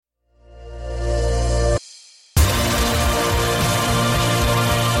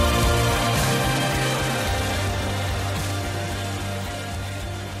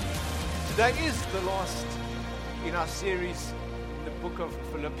the last in our series in the book of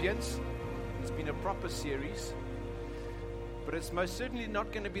Philippians. It's been a proper series, but it's most certainly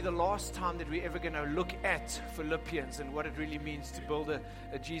not going to be the last time that we're ever going to look at Philippians and what it really means to build a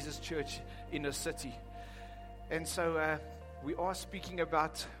Jesus church in a city. And so we are speaking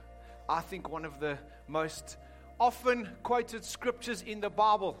about, I think, one of the most often quoted scriptures in the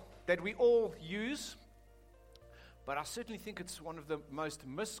Bible that we all use. But I certainly think it's one of the most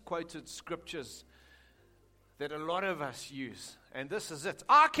misquoted scriptures that a lot of us use. And this is it.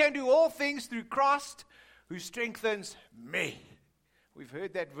 I can do all things through Christ who strengthens me. We've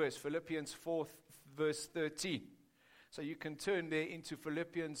heard that verse, Philippians 4, verse 13. So you can turn there into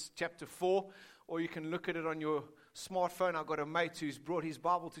Philippians chapter 4, or you can look at it on your smartphone. I've got a mate who's brought his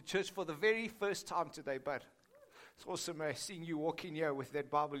Bible to church for the very first time today, but it's awesome seeing you walk in here with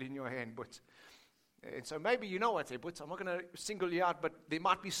that Bible in your hand, but... And so maybe you know what, but I'm not going to single you out, but there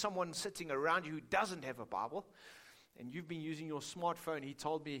might be someone sitting around you who doesn't have a Bible, and you've been using your smartphone. He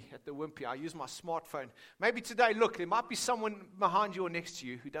told me at the Wimpy, I use my smartphone. Maybe today, look, there might be someone behind you or next to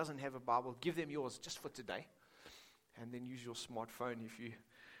you who doesn't have a Bible. Give them yours just for today, and then use your smartphone if you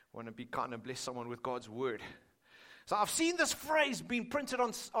want to be kind and bless someone with God's word. So I've seen this phrase being printed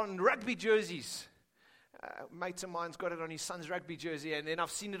on rugby jerseys. A mate of mine's got it on his son's rugby jersey, and then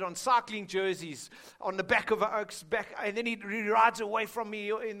I've seen it on cycling jerseys on the back of an Oaks back, and then he rides away from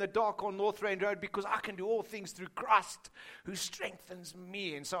me in the dark on North Rand Road because I can do all things through Christ who strengthens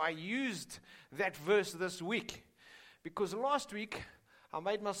me. And so I used that verse this week because last week I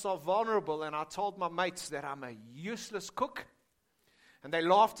made myself vulnerable and I told my mates that I'm a useless cook, and they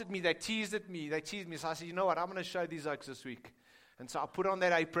laughed at me, they teased me. So I said, you know what, I'm going to show these Oaks this week. And so I put on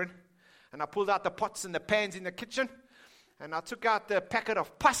that apron, and I pulled out the pots and the pans in the kitchen, and I took out the packet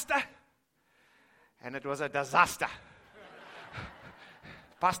of pasta, and it was a disaster.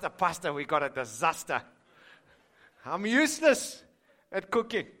 Pasta, we got a disaster. I'm useless at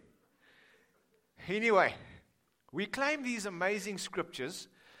cooking. Anyway, we claim these amazing scriptures,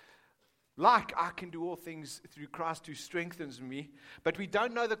 like I can do all things through Christ who strengthens me, but we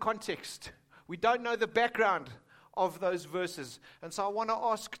don't know the context. We don't know the background of those verses. And so I want to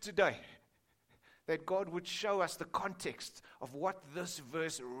ask today, that God would show us the context of what this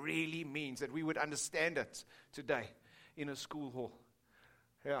verse really means, that we would understand it today in a school hall.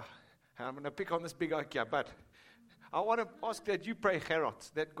 Yeah, I'm going to pick on this big oak here, but I want to ask that you pray, Gerard,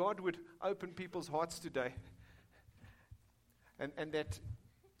 that God would open people's hearts today, and that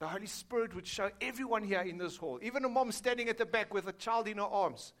the Holy Spirit would show everyone here in this hall, even a mom standing at the back with a child in her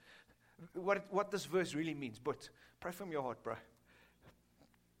arms, what this verse really means. But pray from your heart, bro.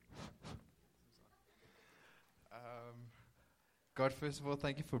 God, first of all,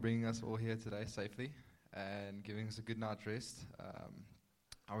 thank you for bringing us all here today safely and giving us a good night's rest.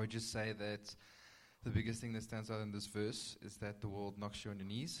 I would just say that the biggest thing that stands out in this verse is that the world knocks you on your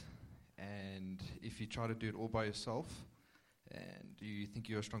knees, and if you try to do it all by yourself and you think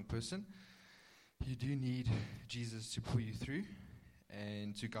you're a strong person, you do need Jesus to pull you through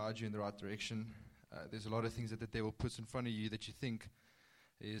and to guide you in the right direction. There's a lot of things that the devil puts in front of you that you think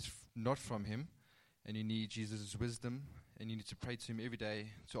is not from him, and you need Jesus' wisdom, and you need to pray to him every day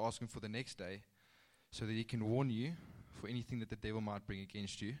to ask him for the next day so that he can warn you for anything that the devil might bring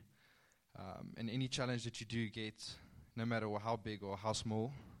against you. And any challenge that you do get, no matter how big or how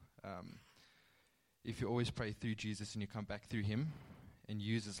small, if you always pray through Jesus and you come back through him and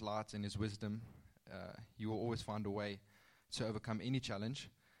use his light and his wisdom, you will always find a way to overcome any challenge,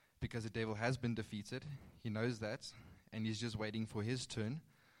 because the devil has been defeated. He knows that, and he's just waiting for his turn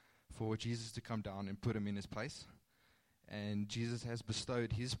for Jesus to come down and put him in his place. And Jesus has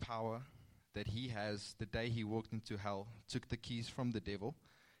bestowed his power that he has the day he walked into hell, took the keys from the devil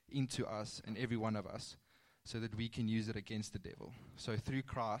into us and every one of us so that we can use it against the devil. So through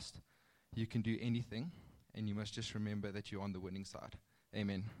Christ, you can do anything, and you must just remember that you're on the winning side.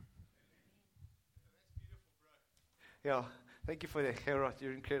 Amen. That's beautiful, bro. Yeah, thank you for that, Gerard.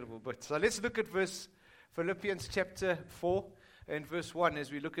 You're incredible. But so let's look at Philippians chapter 4 and verse 1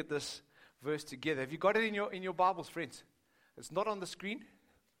 as we look at this verse together. Have you got it in your Bibles, friends? It's not on the screen.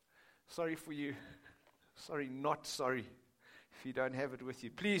 Sorry for you. Sorry, not sorry if you don't have it with you.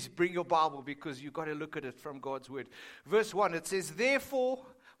 Please bring your Bible, because you've got to look at it from God's word. Verse 1, it says, "Therefore,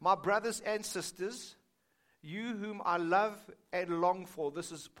 my brothers and sisters, you whom I love and long for,"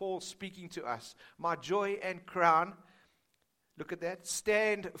 this is Paul speaking to us, "my joy and crown," look at that,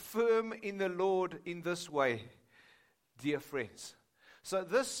 "stand firm in the Lord in this way, dear friends." So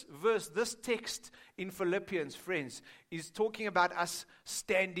this verse, this text in Philippians, friends, is talking about us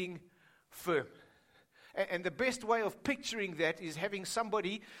standing firm. And the best way of picturing that is having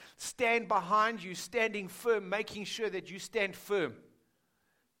somebody stand behind you, standing firm, making sure that you stand firm.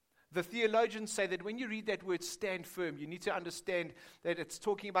 The theologians say that when you read that word stand firm, you need to understand that it's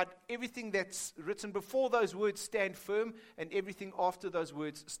talking about everything that's written before those words stand firm and everything after those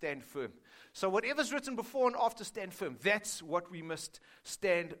words stand firm. So whatever's written before and after stand firm, that's what we must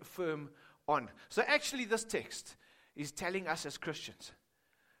stand firm on. So actually this text is telling us as Christians,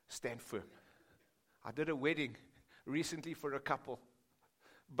 stand firm. I did a wedding recently for a couple.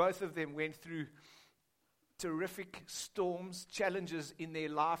 Both of them went through terrific storms, challenges in their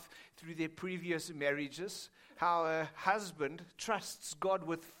life through their previous marriages. How a husband trusts God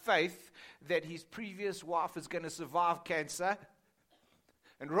with faith that his previous wife is going to survive cancer.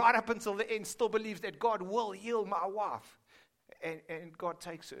 And right up until the end still believes that God will heal my wife. And God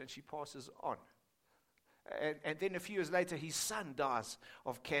takes her and she passes on. And then a few years later, his son dies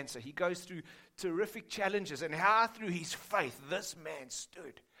of cancer. He goes through terrific challenges. And how through his faith, this man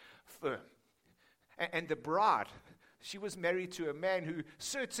stood firm. And the bride, she was married to a man who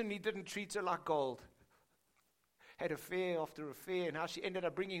certainly didn't treat her like gold. Had affair after affair, and how she ended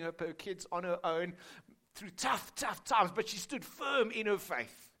up bringing up her kids on her own through tough times. But she stood firm in her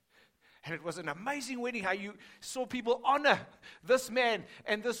faith. And it was an amazing wedding, how you saw people honor this man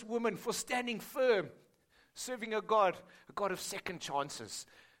and this woman for standing firm. Serving a God of second chances.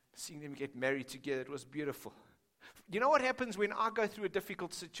 Seeing them get married together, it was beautiful. You know what happens when I go through a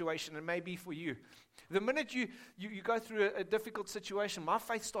difficult situation, and maybe for you? The minute you go through a difficult situation, my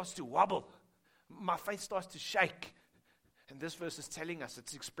faith starts to wobble. My faith starts to shake. And this verse is telling us,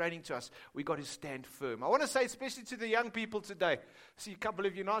 it's explaining to us, we got to stand firm. I want to say, especially to the young people today, see a couple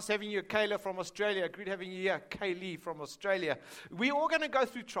of you, nice having you, Kayla from Australia, great having you here, Kaylee from Australia. We're all going to go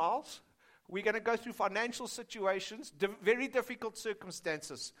through trials. We're going to go through financial situations, very difficult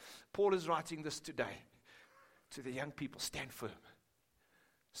circumstances. Paul is writing this today to the young people. Stand firm.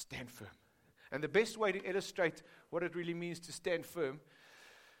 Stand firm. And the best way to illustrate what it really means to stand firm,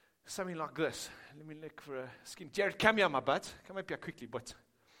 something like this. Let me look for a skin. Jared, come here, my butt. Come up here quickly, but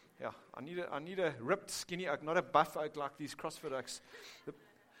yeah, I need a ripped, skinny oak, not a buff oak like these CrossFit oaks.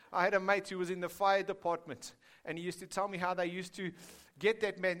 I had a mate who was in the fire department, and he used to tell me how they used to get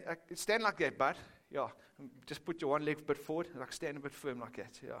that man, stand like that, bud. Yeah, just put your one leg a bit forward, like stand a bit firm like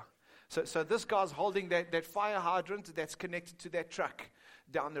that. Yeah. So this guy's holding that fire hydrant that's connected to that truck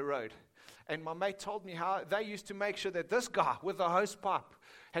down the road. And my mate told me how they used to make sure that this guy with the hose pipe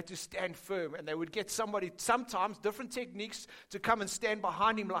had to stand firm. And they would get somebody, sometimes different techniques, to come and stand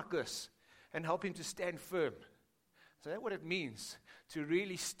behind him like this and help him to stand firm. So that's what it means to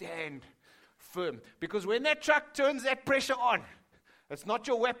really stand firm. Because when that truck turns that pressure on, it's not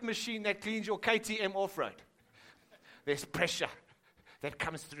your WAP machine that cleans your KTM off-road. There's pressure that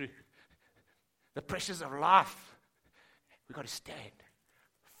comes through. The pressures of life. We've got to stand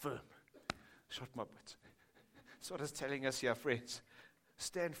firm. Shot my butt. That's what it's telling us here, friends.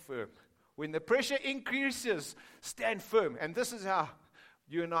 Stand firm. When the pressure increases, stand firm. And this is how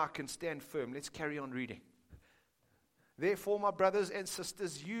you and I can stand firm. Let's carry on reading. Therefore, my brothers and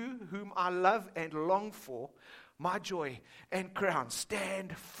sisters, you whom I love and long for, my joy and crown,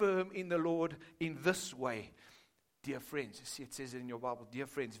 stand firm in the Lord in this way. Dear friends, you see it says it in your Bible, dear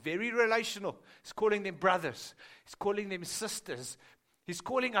friends, very relational. He's calling them brothers. He's calling them sisters. He's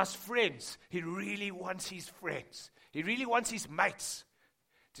calling us friends. He really wants his friends. He really wants his mates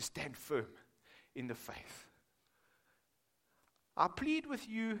to stand firm in the faith. I plead with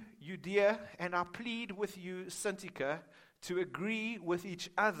you, Judea, and I plead with you, Syntyche, to agree with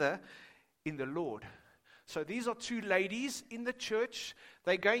each other in the Lord. So these are two ladies in the church.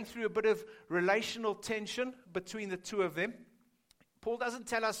 They're going through a bit of relational tension between the two of them. Paul doesn't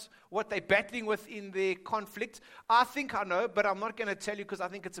tell us what they're battling with in their conflict. I think I know, but I'm not going to tell you because I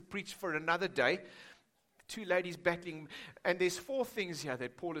think it's a preach for another day. Two ladies battling. And there's 4 things here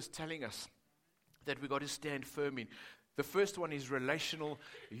that Paul is telling us that we've got to stand firm in. The first one is relational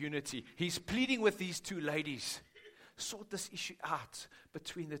unity. He's pleading with these two ladies. Sort this issue out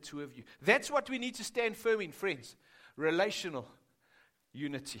between the two of you. That's what we need to stand firm in, friends. Relational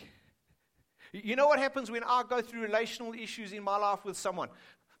unity. You know what happens when I go through relational issues in my life with someone?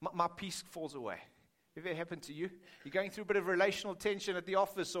 My peace falls away. Have it happened to you? You're going through a bit of relational tension at the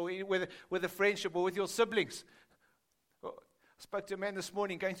office or with a friendship or with your siblings. I spoke to a man this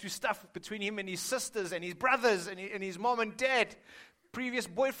morning going through stuff between him and his sisters and his brothers and his mom and dad, previous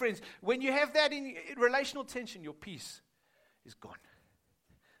boyfriends. When you have that in relational tension, your peace is gone.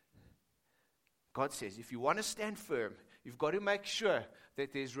 God says, if you want to stand firm, you've got to make sure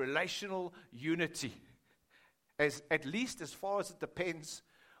that there's relational unity, at least as far as it depends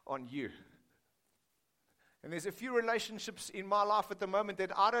on you. And there's a few relationships in my life at the moment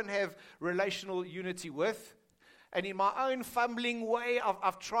that I don't have relational unity with. And in my own fumbling way,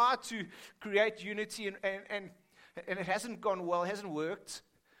 I've tried to create unity, and it hasn't gone well, it hasn't worked.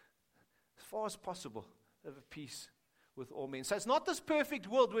 As far as possible, live at peace with all men. So it's not this perfect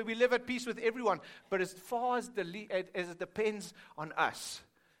world where we live at peace with everyone, but as far as it depends on us,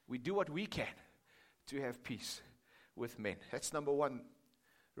 we do what we can to have peace with men. That's number one,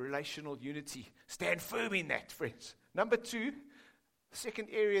 relational unity. Stand firm in that, friends. Number two, the second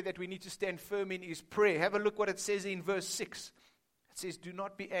area that we need to stand firm in is prayer. Have a look what it says in verse 6. It says, do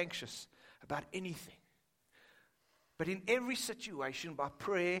not be anxious about anything, but in every situation, by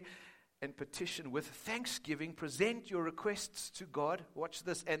prayer and petition with thanksgiving, present your requests to God. Watch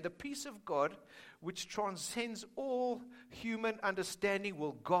this. And the peace of God, which transcends all human understanding,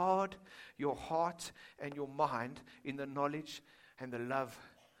 will guard your heart and your mind in the knowledge and the love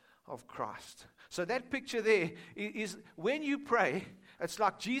of Christ. So that picture there is when you pray, it's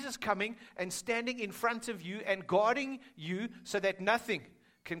like Jesus coming and standing in front of you and guarding you so that nothing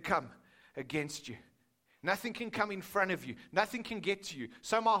can come against you. Nothing can come in front of you. Nothing can get to you.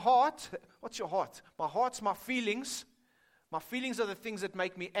 So my heart, what's your heart? My heart's my feelings. My feelings are the things that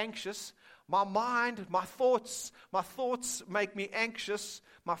make me anxious. My mind, my thoughts make me anxious.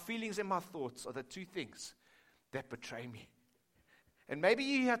 My feelings and my thoughts are the two things that betray me. And maybe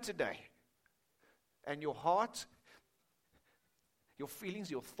you're here today, and your heart, your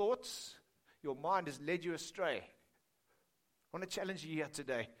feelings, your thoughts, your mind has led you astray. I want to challenge you here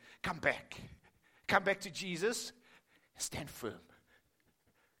today. Come back. Come back to Jesus, stand firm.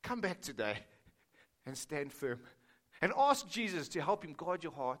 Come back today and stand firm. And ask Jesus to help him guard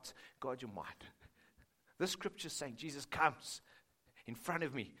your heart, guard your mind. This scripture is saying Jesus comes in front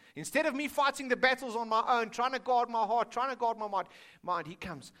of me. Instead of me fighting the battles on my own, trying to guard my heart, trying to guard my mind, he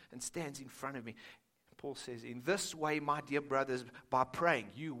comes and stands in front of me. Paul says, in this way, my dear brothers, by praying,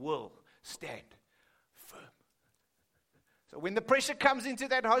 you will stand firm. So when the pressure comes into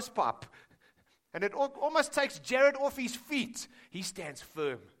that hose pipe, and it almost takes Jared off his feet, he stands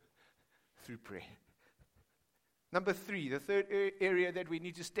firm through prayer. Number three, the third area that we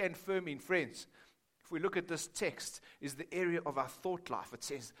need to stand firm in, friends, if we look at this text, is the area of our thought life. It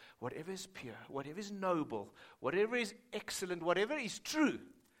says, whatever is pure, whatever is noble, whatever is excellent, whatever is true,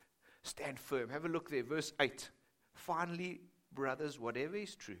 stand firm. Have a look there, verse 8. Finally, brothers, whatever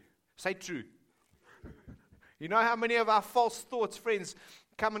is true. Say true. You know how many of our false thoughts, friends,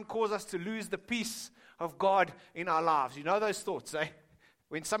 come and cause us to lose the peace of God in our lives? You know those thoughts, eh?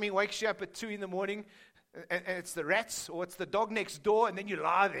 When something wakes you up at 2 in the morning, and it's the rats, or it's the dog next door, and then you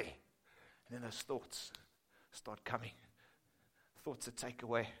lie there. And then those thoughts start coming. Thoughts that take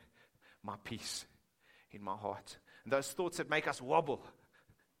away my peace in my heart. And those thoughts that make us wobble.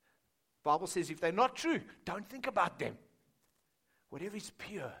 The Bible says if they're not true, don't think about them. Whatever is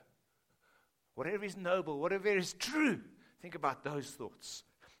pure, whatever is noble, whatever is true, think about those thoughts.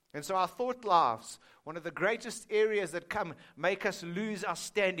 And so our thought lives, one of the greatest areas that make us lose our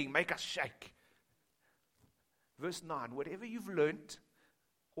standing, make us shake. Verse 9, whatever you've learned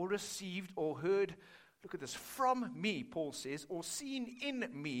or received or heard, look at this, from me, Paul says, or seen in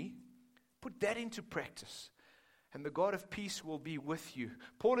me, put that into practice. And the God of peace will be with you.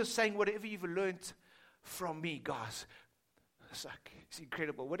 Paul is saying, whatever you've learned from me, guys, it's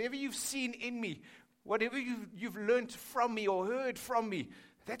incredible. Whatever you've seen in me, whatever you've learned from me or heard from me,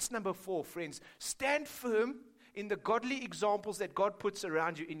 that's number 4, friends. Stand firm in the godly examples that God puts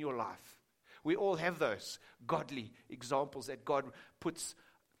around you in your life. We all have those godly examples that God puts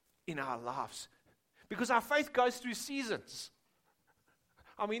in our lives. Because our faith goes through seasons.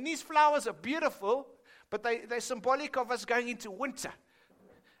 I mean, these flowers are beautiful, but they're symbolic of us going into winter.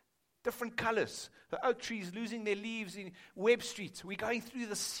 Different colors. The oak trees losing their leaves in Webb Street. We're going through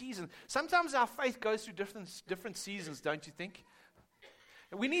the season. Sometimes our faith goes through different seasons, don't you think?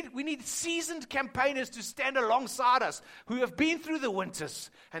 And we need seasoned campaigners to stand alongside us who have been through the winters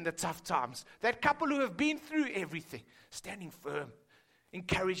and the tough times. That couple who have been through everything, standing firm,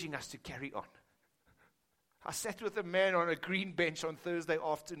 encouraging us to carry on. I sat with a man on a green bench on Thursday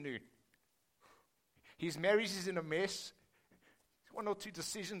afternoon. His marriage is in a mess. 1 or 2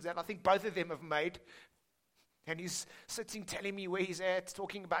 decisions that I think both of them have made. And he's sitting telling me where he's at,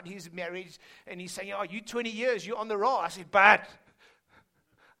 talking about his marriage. And he's saying, oh, you 20 years, you're on the roll. I said, but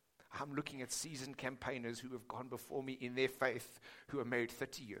I'm looking at seasoned campaigners who have gone before me in their faith, who are married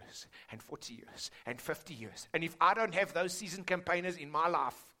 30 years and 40 years and 50 years. And if I don't have those seasoned campaigners in my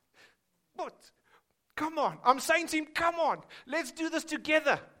life, what? Come on. I'm saying to him, come on. Let's do this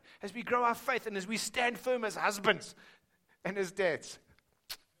together as we grow our faith and as we stand firm as husbands and as dads.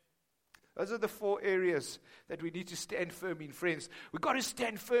 Those are the 4 areas that we need to stand firm in, friends. We've got to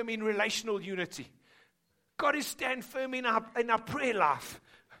stand firm in relational unity. Got to stand firm in our prayer life.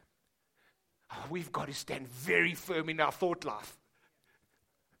 We've got to stand very firm in our thought life.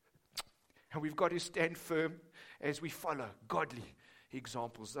 And we've got to stand firm as we follow godly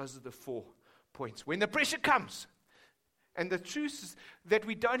examples. Those are the 4 points. When the pressure comes, and the truths that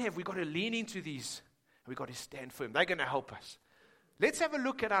we don't have, we've got to lean into these. We've got to stand firm. They're going to help us. Let's have a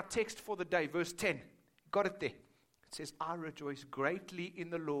look at our text for the day, verse 10. Got it there. It says, I rejoice greatly in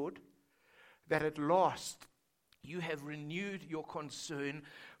the Lord that at last you have renewed your concern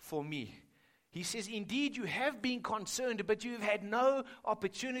for me. He says, indeed, you have been concerned, but you've had no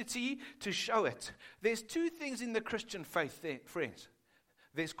opportunity to show it. There's 2 things in the Christian faith there, friends.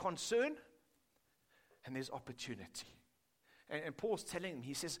 There's concern and there's opportunity. And Paul's telling them,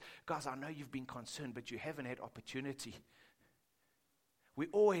 he says, guys, I know you've been concerned, but you haven't had opportunity. We're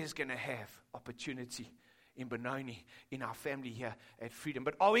always going to have opportunity in Benoni, in our family here at Freedom.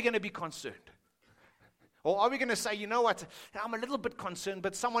 But are we going to be concerned? Or are we going to say, you know what, I'm a little bit concerned,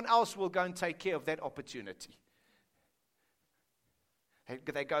 but someone else will go and take care of that opportunity?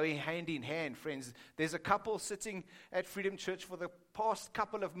 They go hand in hand, friends. There's a couple sitting at Freedom Church for the past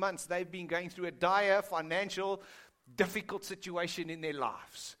couple of months. They've been going through a dire financial, difficult situation in their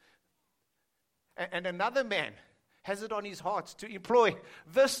lives. And another man has it on his heart to employ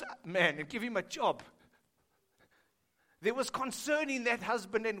this man and give him a job. There was concern in that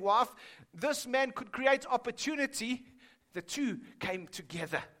husband and wife. This man could create opportunity. The 2 came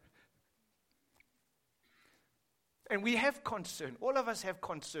together. And we have concern. All of us have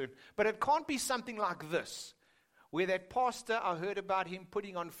concern. But it can't be something like this, where that pastor, I heard about him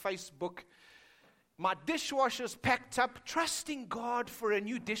putting on Facebook, my dishwasher's packed up, trusting God for a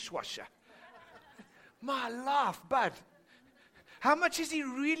new dishwasher. My life, bud. How much is he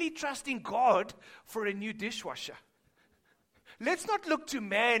really trusting God for a new dishwasher? Let's not look to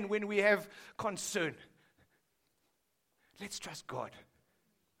man when we have concern. Let's trust God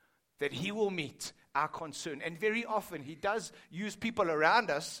that He will meet our concern. And very often He does use people around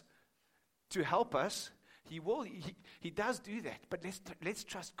us to help us. He does do that. But let's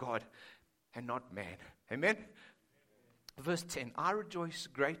trust God and not man. Amen? Verse 10, I rejoice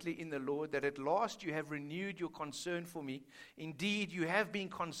greatly in the Lord that at last you have renewed your concern for me. Indeed, you have been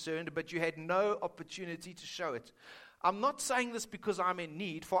concerned, but you had no opportunity to show it. I'm not saying this because I'm in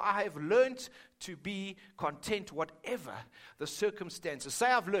need, for I have learned to be content whatever the circumstances. Say,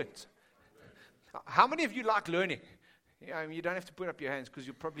 I've learned. How many of you like learning? You don't have to put up your hands because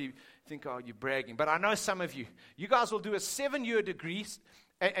you'll probably think, oh, you're bragging. But I know some of you. You guys will do a 7-year degree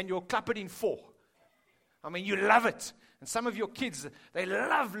and you'll clap it in 4. I mean, you love it. And some of your kids, they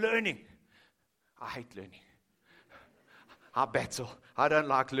love learning. I hate learning. I battle. I don't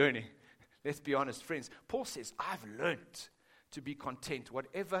like learning. Let's be honest, friends. Paul says, I've learned to be content,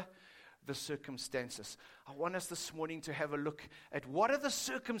 whatever the circumstances. I want us this morning to have a look at what are the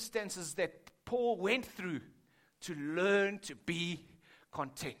circumstances that Paul went through to learn to be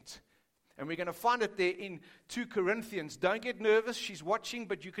content. And we're going to find it there in 2 Corinthians. Don't get nervous. She's watching,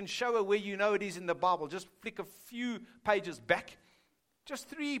 but you can show her where you know it is in the Bible. Just flick a few pages back. Just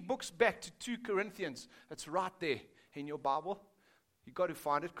 3 books back to 2 Corinthians. It's right there in your Bible. You've got to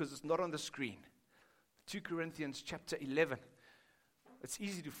find it because it's not on the screen. 2 Corinthians chapter 11. It's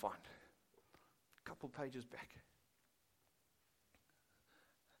easy to find. A couple pages back.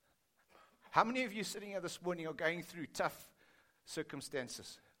 How many of you sitting here this morning are going through tough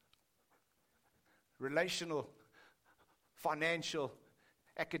circumstances? Relational, financial,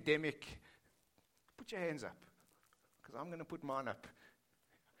 academic. Put your hands up, because I'm going to put mine up.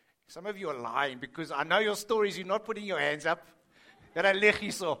 Some of you are lying, because I know your stories. You're not putting your hands up.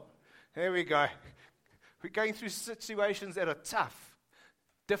 There we go. We're going through situations that are tough,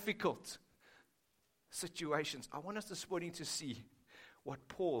 difficult situations. I want us this morning to see what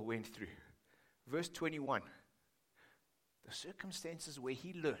Paul went through. Verse 21. The circumstances where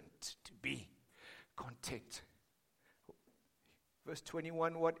he learned to be content. Verse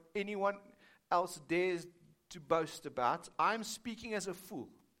 21, what anyone else dares to boast about, I'm speaking as a fool.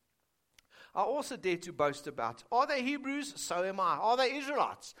 I also dare to boast about. Are they Hebrews? So am I. Are they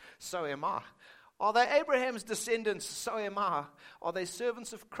Israelites? So am I. Are they Abraham's descendants? So am I. Are they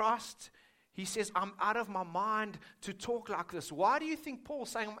servants of Christ? He says, I'm out of my mind to talk like this. Why do you think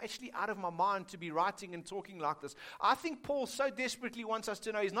Paul's saying I'm actually out of my mind to be writing and talking like this? I think Paul so desperately wants us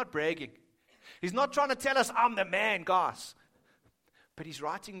to know he's not bragging. He's not trying to tell us I'm the man, guys. But he's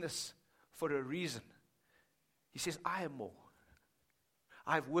writing this for a reason. He says, I am more.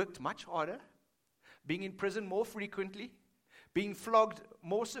 I've worked much harder, being in prison more frequently, being flogged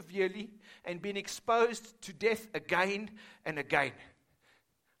more severely, and being exposed to death again and again.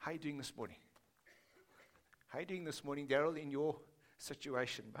 How are you doing this morning? How are you doing this morning, Daryl, in your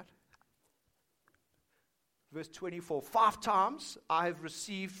situation, bud? Verse 24, 5 times I have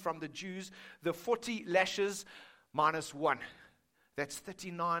received from the Jews the 40 lashes minus 1. That's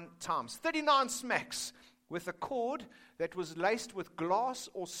 39 times. 39 smacks with a cord that was laced with glass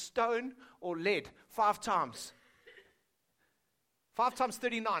or stone or lead. 5 times. 5 times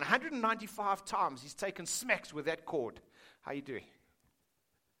 39, 195 times he's taken smacks with that cord. How are you doing?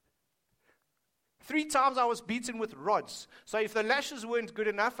 3 times I was beaten with rods. So if the lashes weren't good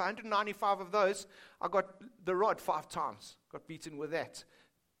enough, 195 of those, I got the rod 5 times. Got beaten with that.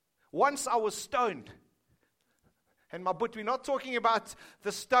 Once I was stoned. And my butt, we're not talking about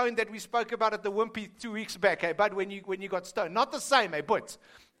the stone that we spoke about at the Wimpy 2 weeks back, hey, bud, when you got stoned. Not the same, hey, butt.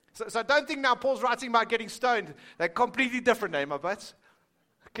 So don't think now Paul's writing about getting stoned. They're completely different, eh, my butts?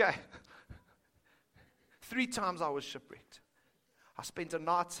 Okay. 3 times I was shipwrecked. I spent a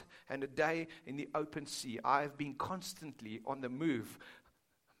night and a day in the open sea. I have been constantly on the move.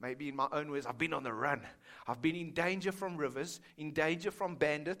 Maybe in my own words, I've been on the run. I've been in danger from rivers, in danger from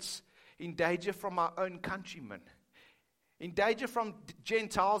bandits, in danger from my own countrymen, in danger from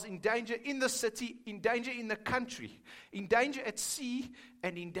Gentiles, in danger in the city, in danger in the country, in danger at sea,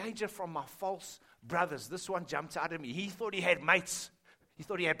 and in danger from my false brothers. This one jumped out at me. He thought he had mates. He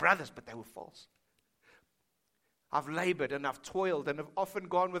thought he had brothers, but they were false. I've labored and I've toiled and have often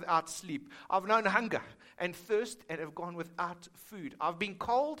gone without sleep. I've known hunger and thirst and have gone without food. I've been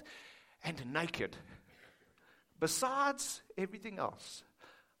cold and naked. Besides everything else,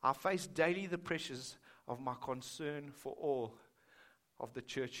 I face daily the pressures of my concern for all of the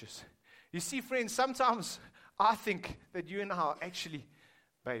churches. You see, friends, sometimes I think that you and I are actually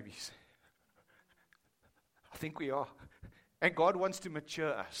babies. I think we are. And God wants to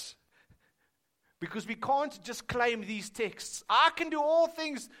mature us. Because we can't just claim these texts. I can do all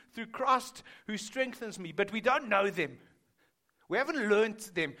things through Christ who strengthens me, but we don't know them. We haven't learned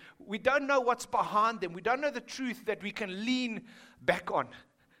them. We don't know what's behind them. We don't know the truth that we can lean back on.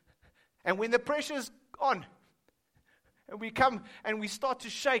 And when the pressure's on, and we come and we start to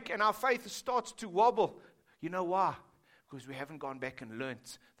shake and our faith starts to wobble, you know why? Because we haven't gone back and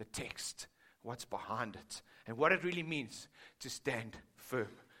learnt the text, what's behind it, and what it really means to stand firm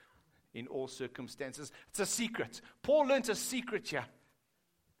in all circumstances. It's a secret. Paul learnt a secret here.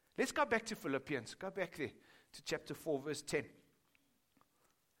 Let's go back to Philippians. Go back there to chapter 4, verse 10.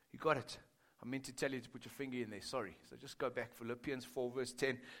 You got it. I meant to tell you to put your finger in there. Sorry. So just go back. Philippians 4, verse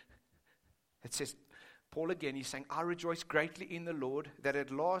 10. It says, Paul again, he's saying, I rejoice greatly in the Lord that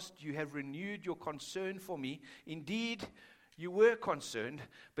at last you have renewed your concern for me. Indeed, you were concerned,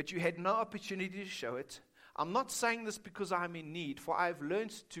 but you had no opportunity to show it. I'm not saying this because I'm in need, for I have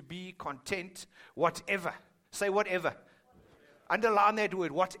learned to be content, whatever. Say whatever. Underline that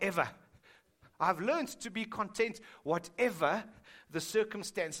word, whatever. I've learned to be content, whatever the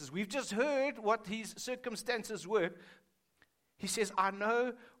circumstances. We've just heard what his circumstances were. He says, I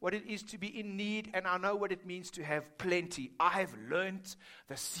know what it is to be in need, and I know what it means to have plenty. I have learned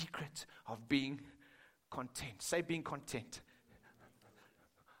the secret of being content. Say being content.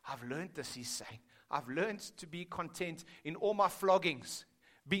 I've learned this, he's saying. I've learned to be content in all my floggings,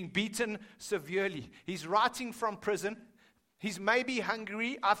 being beaten severely. He's writing from prison. He's maybe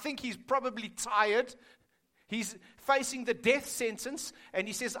hungry. I think he's probably tired. He's facing the death sentence, and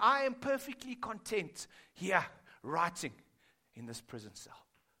he says, I am perfectly content here, writing in this prison cell.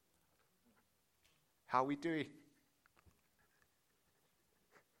 How are we doing?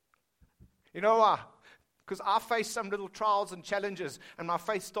 You know why? Because I face some little trials and challenges, and my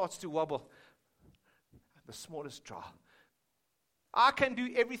faith starts to wobble. The smallest trial. I can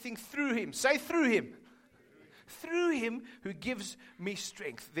do everything through him. Say through him. Through him who gives me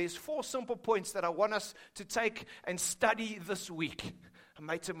strength. There's 4 simple points that I want us to take and study this week. A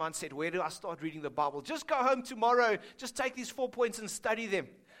mate of mine said, where do I start reading the Bible? Just go home tomorrow. Just take these 4 points and study them.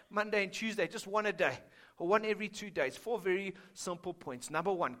 Monday and Tuesday, just one a day. Or one every 2 days. 4 very simple points.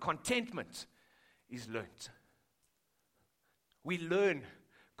 Number 1, contentment is learned. We learn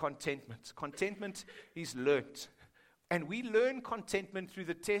contentment. Contentment is learned. And we learn contentment through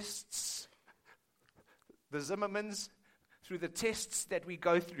the tests, the Zimmermans, through the tests that we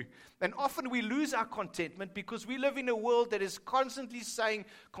go through. And often we lose our contentment because we live in a world that is constantly saying,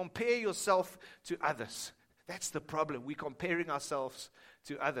 compare yourself to others. That's the problem. We're comparing ourselves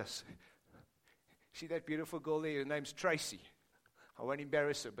to others. See that beautiful girl there? Her name's Tracy. I won't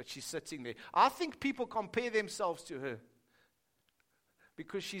embarrass her, but she's sitting there. I think people compare themselves to her.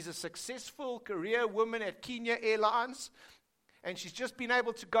 Because she's a successful career woman at Kenya Airlines. and she's just been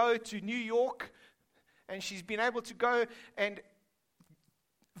able to go to New York, and she's been able to go and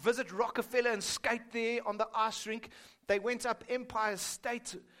visit Rockefeller and skate there on the ice rink. They went up Empire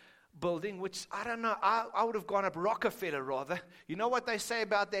State Building, which I don't know, I would have gone up Rockefeller rather. You know what they say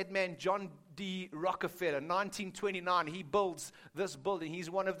about that man, John D. Rockefeller, 1929, he builds this building. He's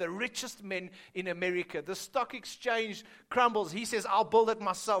one of the richest men in America. The stock exchange crumbles. He says, I'll build it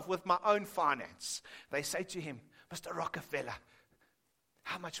myself with my own finance. They say to him, Mr. Rockefeller,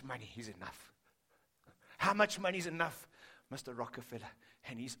 how much money is enough? How much money is enough, Mr. Rockefeller?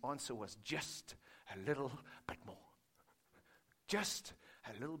 And his answer was, just a little bit more. Just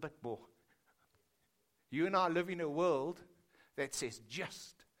a little bit more. You and I live in a world that says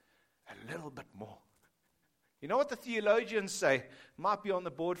just a little bit more. You know what the theologians say? Might be on the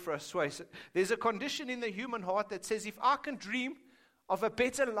board for us. There's a condition in the human heart that says, if I can dream of a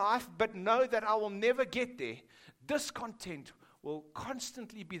better life but know that I will never get there, discontent will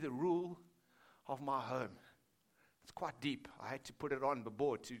constantly be the rule of my home. It's quite deep. I had to put it on the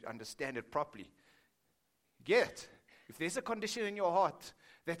board to understand it properly. Get it? If there's a condition in your heart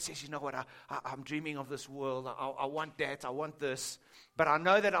that says, you know what, I'm dreaming of this world, I want that, I want this, but I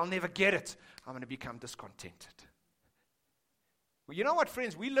know that I'll never get it, I'm going to become discontented. Well, you know what,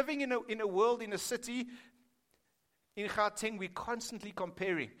 friends, we're living in a world, in a city, in Gauteng, we're constantly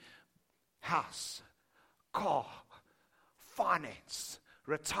comparing house, car, finance,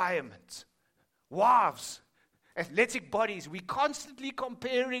 retirement, wives, athletic bodies. We're constantly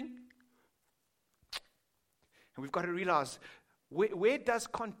comparing. And we've got to realize, where does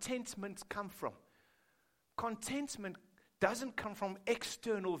contentment come from? Contentment doesn't come from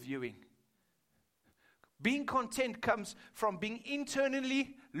external viewing. Being content comes from being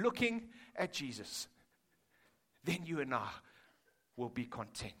internally looking at Jesus. Then you and I will be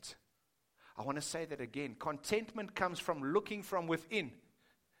content. I want to say that again. Contentment comes from looking from within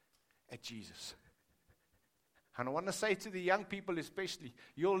at Jesus. And I want to say to the young people especially,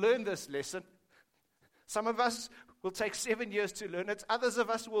 you'll learn this lesson. Some of us will take 7 years to learn it. Others of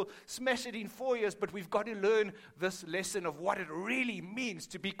us will smash it in 4 years, but we've got to learn this lesson of what it really means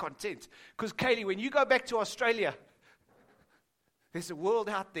to be content. Because, Kaylee, when you go back to Australia, there's a world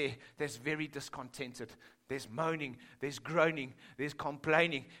out there that's very discontented. There's moaning, there's groaning, there's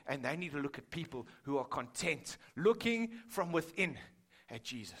complaining, and they need to look at people who are content, looking from within at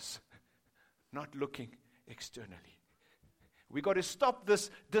Jesus, not looking externally. We've got to stop this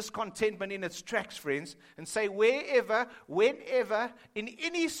discontentment in its tracks, friends, and say, wherever, whenever, in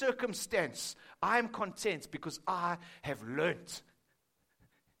any circumstance, I am content because I have learnt.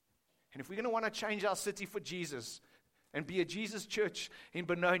 And if we're going to want to change our city for Jesus and be a Jesus church in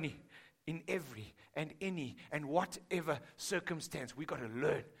Benoni, in every and any and whatever circumstance, we've got to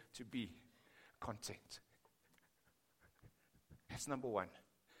learn to be content. That's number one.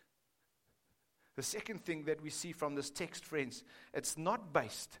 The second thing that we see from this text, friends, it's not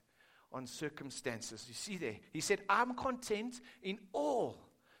based on circumstances. You see there, he said, I'm content in all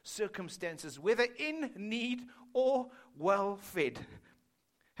circumstances, whether in need or well-fed.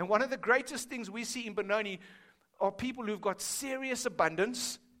 And one of the greatest things we see in Benoni are people who've got serious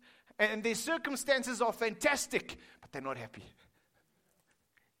abundance, and their circumstances are fantastic, but they're not happy.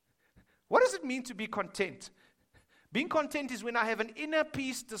 What does it mean to be content? Being content is when I have an inner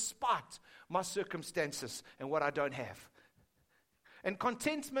peace despite my circumstances and what I don't have. And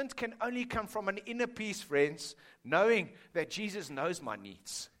contentment can only come from an inner peace, friends, knowing that Jesus knows my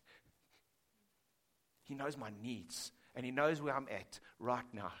needs. He knows my needs, and He knows where I'm at right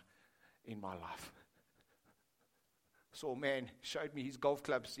now in my life. Saw a man showed me his golf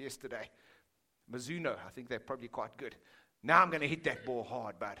clubs yesterday. Mizuno, I think they're probably quite good. Now I'm going to hit that ball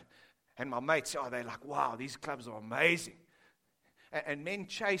hard, bud. And my mates, they're like, wow, these clubs are amazing. And men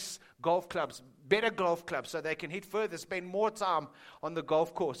chase golf clubs, better golf clubs, so they can hit further, spend more time on the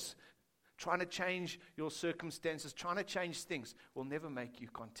golf course. Trying to change your circumstances, trying to change things will never make you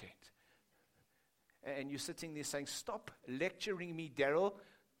content. And you're sitting there saying, stop lecturing me, Daryl.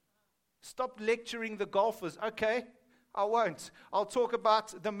 Stop lecturing the golfers. Okay, I won't. I'll talk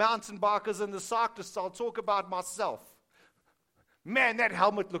about the mountain bikers and the cyclists. I'll talk about myself. Man, that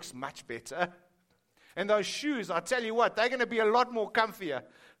helmet looks much better. And those shoes, I tell you what, they're going to be a lot more comfier.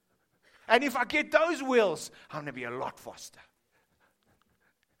 And if I get those wheels, I'm going to be a lot faster.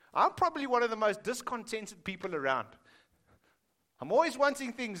 I'm probably one of the most discontented people around. I'm always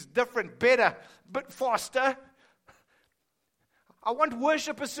wanting things different, better, but faster. I want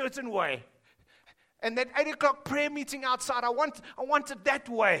worship a certain way. And that 8 o'clock prayer meeting outside, I want it that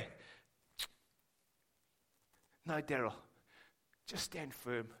way. No, Daryl, just stand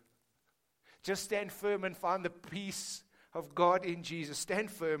firm. Just stand firm and find the peace of God in Jesus.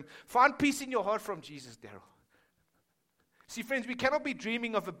 Stand firm. Find peace in your heart from Jesus, Daryl. See, friends, we cannot be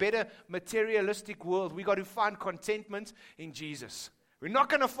dreaming of a better materialistic world. We've got to find contentment in Jesus. We're not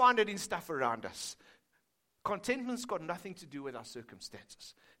going to find it in stuff around us. Contentment's got nothing to do with our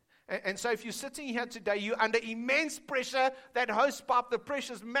circumstances. And so if you're sitting here today, you're under immense pressure, that hose pipe, the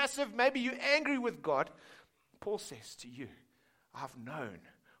pressure's massive, maybe you're angry with God. Paul says to you, I've known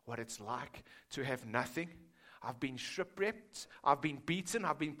what it's like to have nothing. I've been shipwrecked. I've been beaten.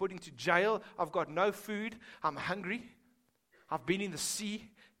 I've been put into jail. I've got no food. I'm hungry. I've been in the sea.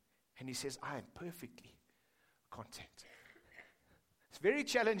 And he says, I am perfectly content. It's very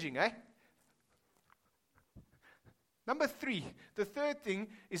challenging, eh? Number 3, the third thing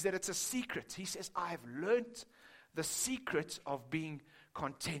is that it's a secret. He says, I have learned the secret of being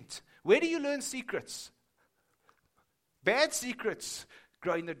content. Where do you learn secrets? Bad secrets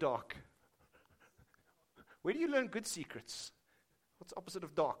grow in the dark. Where do you learn good secrets? What's the opposite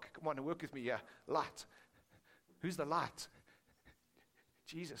of dark? Come on, work with me here. Light. Who's the light?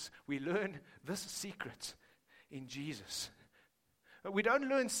 Jesus. We learn this secret in Jesus. We don't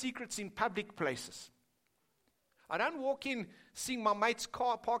learn secrets in public places. I don't walk in, seeing my mate's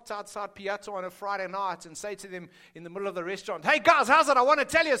car parked outside Piazza on a Friday night and say to them in the middle of the restaurant, hey guys, how's it? I want to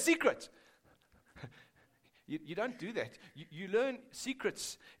tell you a secret. You don't do that. You learn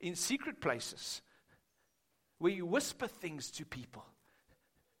secrets in secret places where you whisper things to people.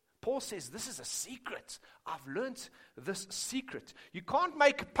 Paul says, this is a secret. I've learned this secret. You can't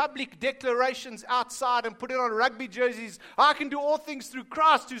make public declarations outside and put it on rugby jerseys. I can do all things through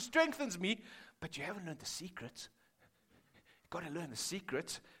Christ who strengthens me. But you haven't learned the secret. Got to learn the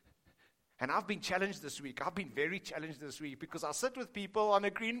secret. And I've been challenged this week. I've been very challenged this week because I sit with people on a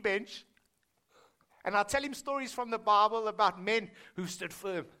green bench and I tell him stories from the Bible about men who stood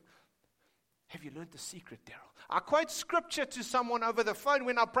firm. Have you learned the secret, Daryl? I quote scripture to someone over the phone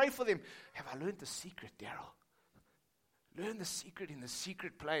when I pray for them. Have I learned the secret, Daryl? Learn the secret in the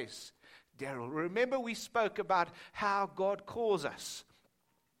secret place, Daryl. Remember we spoke about how God calls us.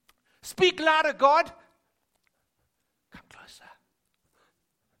 Speak louder, God. Come closer.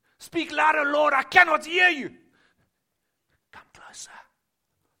 Speak louder, Lord. I cannot hear you. Come closer.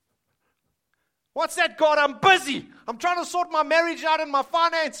 What's that, God? I'm busy. I'm trying to sort my marriage out and my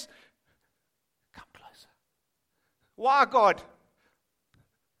finance. Come closer. Why, God?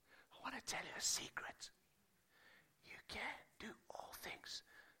 I want to tell you a secret. You can do all things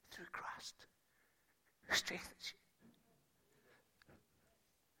through Christ who strengthens you.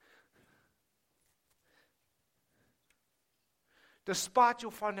 Despite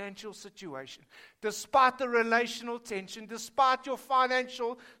your financial situation, despite the relational tension, despite your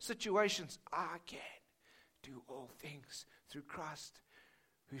financial situations, I can do all things through Christ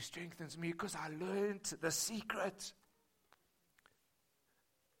who strengthens me because I learned the secret.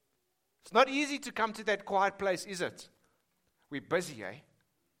 It's not easy to come to that quiet place, is it? We're busy, eh?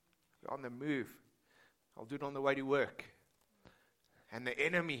 We're on the move. I'll do it on the way to work. And the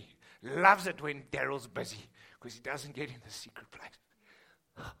enemy loves it when Daryl's busy because he doesn't get in the secret place.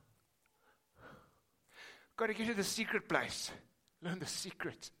 Got to get to the secret place. Learn the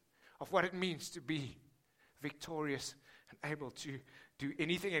secret of what it means to be victorious and able to do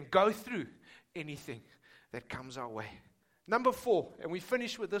anything and go through anything that comes our way. Number 4, and we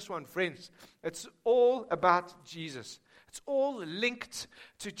finish with this one, friends. It's all about Jesus. It's all linked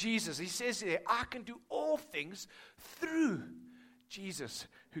to Jesus. He says there, I can do all things through Jesus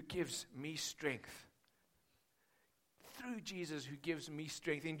who gives me strength. Through Jesus who gives me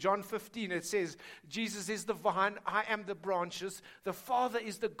strength. In John 15 it says, Jesus is the vine, I am the branches, the Father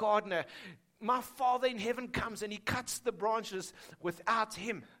is the gardener. My Father in heaven comes and he cuts the branches. Without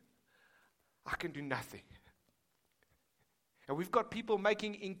him, I can do nothing. And we've got people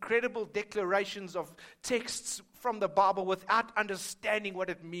making incredible declarations of texts from the Bible without understanding what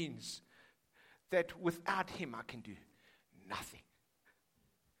it means. That without him, I can do nothing.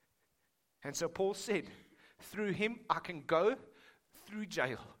 And so Paul said, through him, I can go through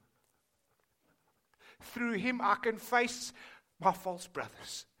jail. Through him, I can face my false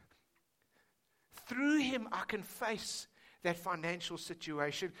brothers. Through him, I can face that financial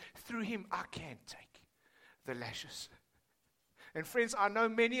situation. Through him, I can take the lashes. And friends, I know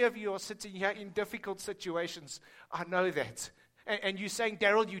many of you are sitting here in difficult situations. I know that. And you're saying,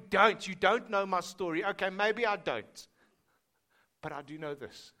 Daryl, you don't know my story. Okay, maybe I don't. But I do know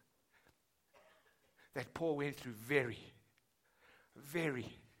this. That Paul went through very, very,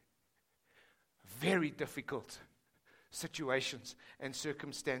 very difficult situations and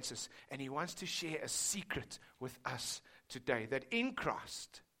circumstances. And he wants to share a secret with us today. That in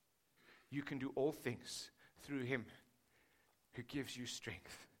Christ, you can do all things through him who gives you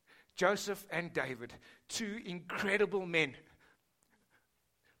strength. Joseph and David, two incredible men,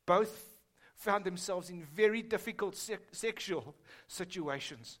 both found themselves in very difficult sexual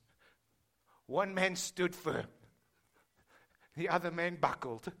situations. One man stood firm. The other man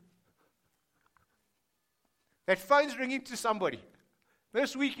buckled. That phone's ringing to somebody.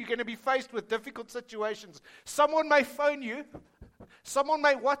 This week you're going to be faced with difficult situations. Someone may phone you. Someone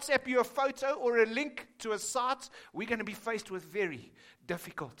may WhatsApp you a photo or a link to a site. We're going to be faced with very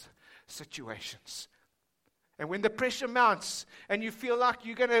difficult situations. And when the pressure mounts and you feel like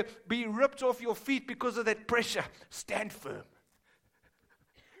you're going to be ripped off your feet because of that pressure, stand firm.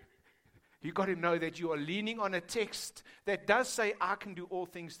 You've got to know that you are leaning on a text that does say, I can do all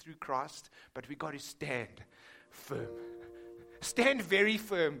things through Christ, but we've got to stand firm. Stand very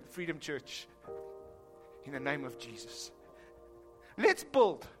firm, Freedom Church, in the name of Jesus. Let's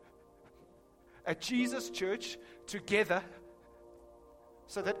build a Jesus church together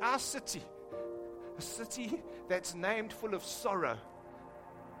so that our city, a city that's named full of sorrow,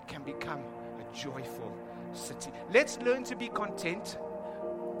 can become a joyful city. Let's learn to be content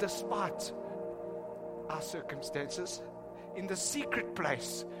despite our circumstances in the secret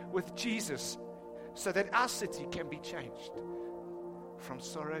place with Jesus so that our city can be changed from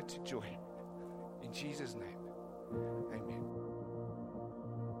sorrow to joy. In Jesus' name, amen.